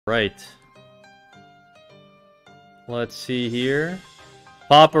Right. Let's see here.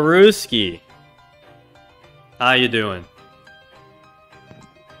 Paparuski. How you doing?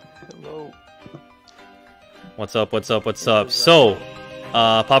 Hello. What's up, what's up, what's up? So,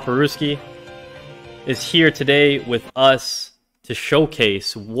 Paparuski is here today with us to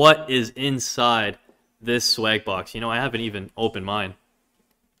showcase what is inside this swag box. You know, I haven't even opened mine.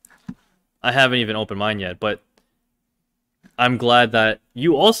 I haven't even opened mine yet, but I'm glad that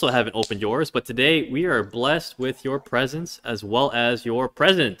you also haven't opened yours. But today we are blessed with your presence as well as your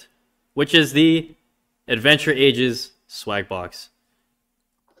present, which is the Adventure Ages swag box.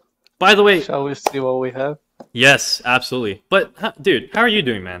 By the way, Shall we see what we have? yes, absolutely. But dude, how are you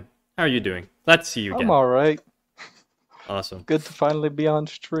doing, man? How are you doing? Glad to see you again. I'm alright. Awesome. Good to finally be on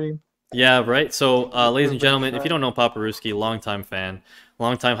stream. Yeah, right. So, ladies and gentlemen, if you don't know Paparuski, longtime fan,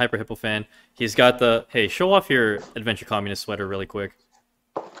 longtime Hyper Hippo fan, he's got the, hey, show off your Adventure Communist sweater really quick.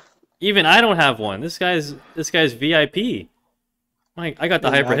 Even I don't have one. This guy's VIP. Like, I got the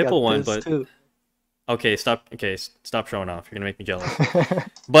Hyper Hippo one, but too. okay, stop showing off. You're gonna make me jealous.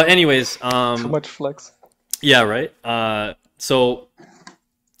 But anyways, Too much flex. yeah, right. So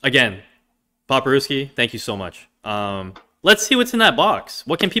again, Paparuski, thank you so much. Let's see what's in that box.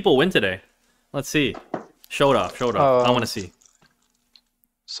 What can people win today? Let's see. Show it off. Show it off. I want to see.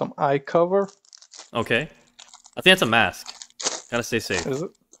 Some eye cover. Okay. I think that's a mask. Gotta stay safe. Is it?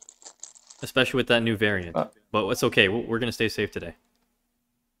 Especially with that new variant. But it's okay. We're gonna stay safe today.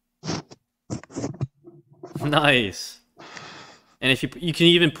 Nice. And if you can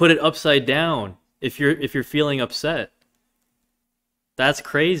even put it upside down if you're feeling upset. That's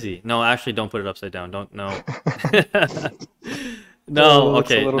crazy. No, actually, don't put it upside down. Don't. No. No.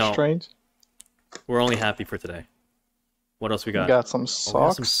 Okay. A little no. strange. We're only happy for today. What else we got? We got some socks. Oh, we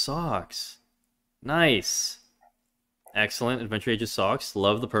got some socks. Nice. Excellent. Adventure Ages socks.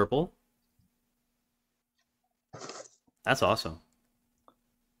 Love the purple. That's awesome.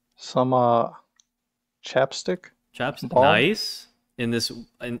 Some chapstick. Chapstick. Balm. Nice. In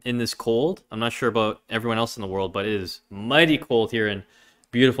this cold. I'm not sure about everyone else in the world, but it is mighty cold here in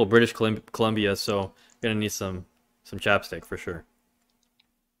beautiful British Columbia, so gonna need some chapstick for sure.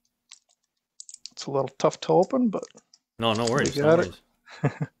 It's a little tough to open, but No worries. we No got worries.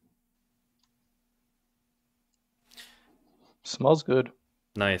 it. Smells good.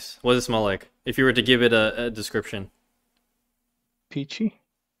 Nice. What does it smell like? If you were to give it a description. Peachy.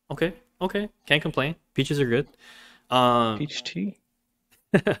 Okay. Can't complain. Peaches are good. Peach tea.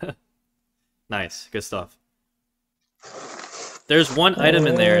 Nice. Good stuff. There's one item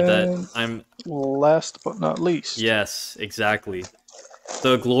in there that And I'm... last but not least. Yes, exactly.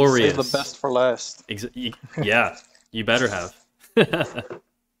 The glorious... Save the best for last. Yeah, you better have.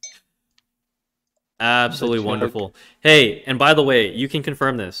 Absolutely wonderful. Hey, and by the way, you can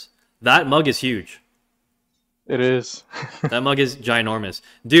confirm this. That mug is huge. It is. That mug is ginormous.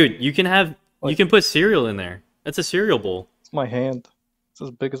 Dude, you can put cereal in there. That's a cereal bowl. It's my hand. It's as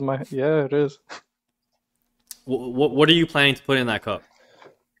big as my... Yeah, it is. What are you planning to put in that cup?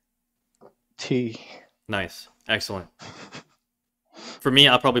 Tea. Nice. Excellent. For me,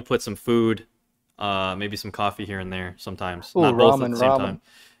 I'll probably put some food, maybe some coffee here and there sometimes. Ooh, not both at the same time.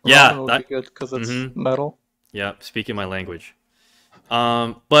 Yeah, Yeah, would be good because it's metal. Yeah, speaking my language.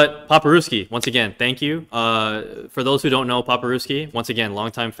 But Paparuski, once again, thank you. For those who don't know Paparuski, once again,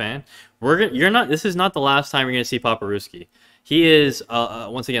 longtime fan. This is not the last time you're gonna see Paparuski. He is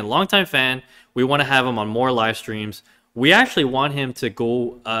once again longtime fan. We want to have him on more live streams. We actually want him to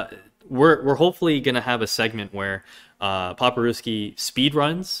go. We're hopefully gonna have a segment where Paparuski speed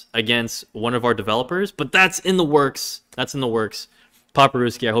runs against one of our developers, but that's in the works. That's in the works.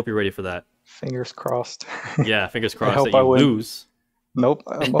 Paparuski, I hope you're ready for that. Fingers crossed. Yeah, fingers crossed hope that you I win. lose. Nope,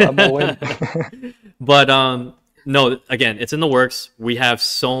 I'm a win. But no, again, it's in the works. We have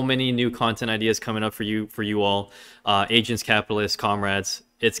so many new content ideas coming up for you all, agents, capitalists, comrades.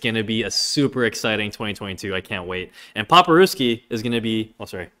 It's gonna be a super exciting 2022. I can't wait. And Paparuski is gonna be. Oh,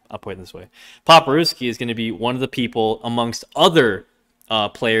 sorry, I'll point it this way. Paparuski is gonna be one of the people amongst other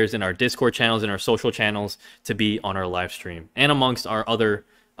players in our Discord channels and our social channels to be on our live stream, and amongst our other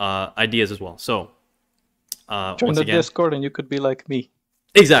ideas as well. So. Join the Discord and you could be like me.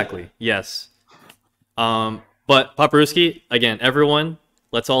 Exactly. Yes. But Paparuski, again, everyone,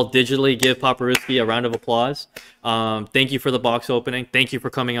 let's all digitally give Paparuski a round of applause. Thank you for the box opening. Thank you for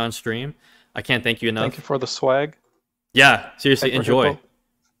coming on stream. I can't thank you enough. Thank you for the swag. Yeah, seriously, Hyper enjoy. Hippo.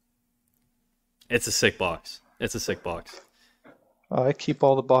 It's a sick box. It's a sick box. I keep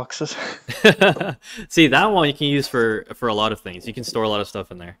all the boxes. See, that one you can use for a lot of things. You can store a lot of stuff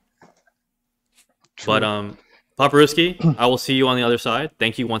in there. True. But Paparuski, I will see you on the other side.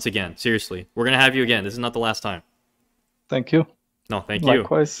 Thank you once again. Seriously, we're gonna have you again. This is not the last time. Thank you. No, thank you.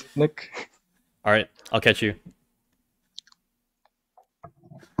 Likewise, Nick. All right, I'll catch you.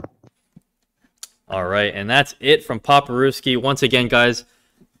 All right, and that's it from Paparuski. Once again, guys,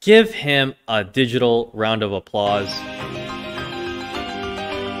 give him a digital round of applause.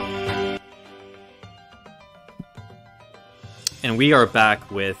 And we are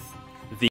back with